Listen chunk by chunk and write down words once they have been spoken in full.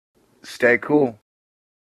Stay cool.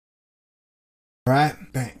 Alright,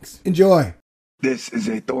 thanks. Enjoy. This is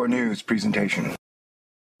a Thor News presentation.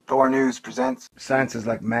 Thor News presents Science is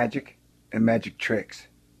like magic and magic tricks.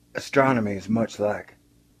 Astronomy is much like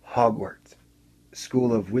Hogwarts, a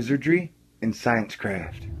school of wizardry and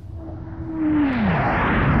sciencecraft.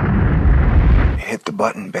 Hit the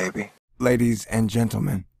button, baby. Ladies and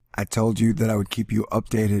gentlemen, I told you that I would keep you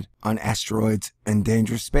updated on asteroids and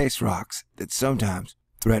dangerous space rocks that sometimes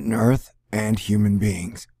threaten Earth and human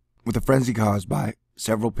beings, with a frenzy caused by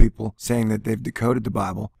several people saying that they've decoded the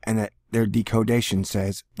Bible and that their decodation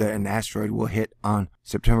says that an asteroid will hit on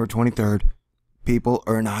September 23rd. People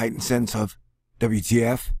are in a heightened sense of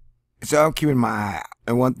WTF. So I'm keeping my eye out.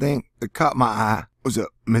 And one thing that caught my eye was a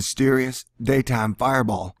mysterious daytime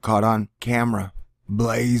fireball caught on camera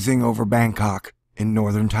blazing over Bangkok in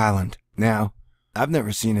northern Thailand. Now, I've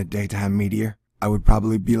never seen a daytime meteor. I would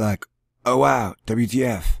probably be like, oh wow,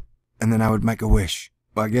 WTF. And then I would make a wish.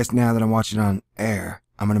 Well, I guess now that I'm watching on air,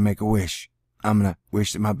 I'm gonna make a wish. I'm gonna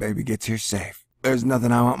wish that my baby gets here safe. There's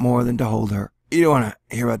nothing I want more than to hold her. You don't wanna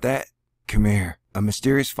hear about that? Come here. A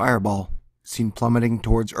mysterious fireball seen plummeting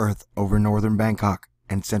towards Earth over northern Bangkok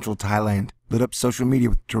and central Thailand lit up social media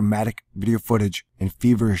with dramatic video footage and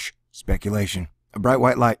feverish speculation. A bright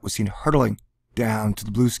white light was seen hurtling down to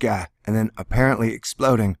the blue sky and then apparently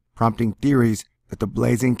exploding, prompting theories that the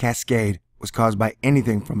blazing cascade was caused by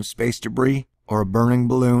anything from a space debris or a burning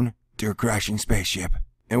balloon to a crashing spaceship.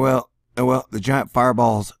 And well, the giant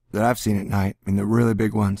fireballs that I've seen at night, I mean the really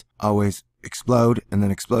big ones, always explode and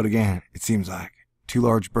then explode again, it seems like. 2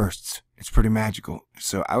 large bursts. It's pretty magical.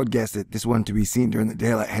 So I would guess that this one to be seen during the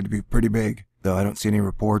daylight had to be pretty big, though I don't see any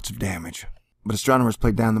reports of damage. But astronomers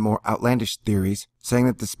played down the more outlandish theories, saying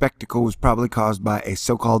that the spectacle was probably caused by a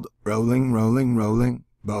so-called rolling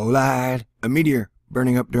bolide, a meteor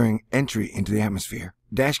burning up during entry into the atmosphere.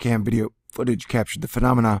 Dashcam video footage captured the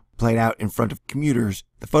phenomena played out in front of commuters.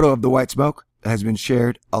 The photo of the white smoke that has been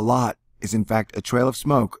shared a lot is in fact a trail of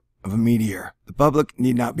smoke of a meteor. The public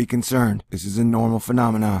need not be concerned. This is a normal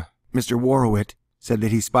phenomena. Mr. Warwick said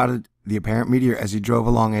that he spotted the apparent meteor as he drove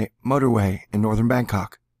along a motorway in northern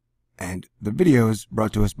Bangkok. And the video is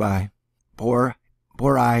brought to us by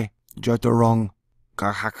Porjai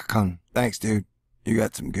Jaturongkhakun. Thanks, dude. You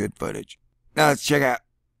got some good footage. Now let's check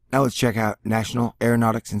out National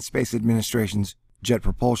Aeronautics and Space Administration's Jet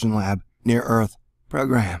Propulsion Lab Near Earth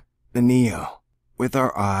program, the NEO, with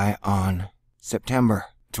our eye on September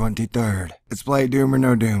 23rd. Let's play Doom or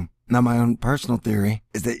No Doom. Now, my own personal theory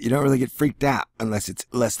is that you don't really get freaked out unless it's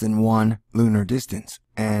less than 1 lunar distance.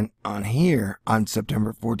 And on here, on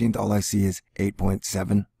September 14th, all I see is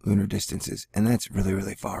 8.7 lunar distances. And that's really,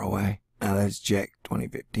 really far away. Now, let's check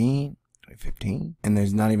 2015. And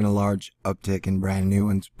there's not even a large uptick in brand new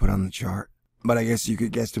ones put on the chart. But I guess you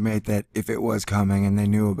could guesstimate that if it was coming and they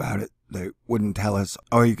knew about it, they wouldn't tell us.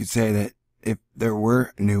 Or you could say that if there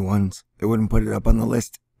were new ones, they wouldn't put it up on the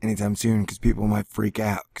list anytime soon because people might freak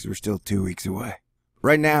out because we're still 2 weeks away.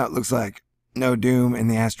 Right now, it looks like no doom in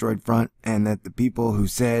the asteroid front, and that the people who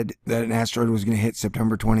said that an asteroid was going to hit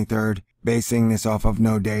September 23rd, basing this off of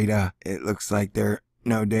no data, it looks like their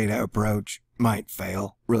no data approach might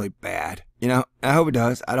fail really bad. You know, I hope it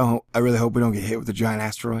does. I really hope we don't get hit with a giant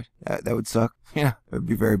asteroid. That would suck. Yeah, it would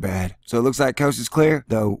be very bad. So it looks like coast is clear,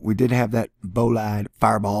 though we did have that bolide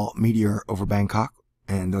fireball meteor over Bangkok,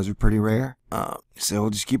 and those are pretty rare. So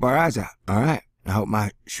we'll just keep our eyes out. All right. I hope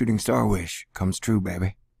my shooting star wish comes true,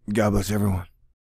 baby. God bless everyone.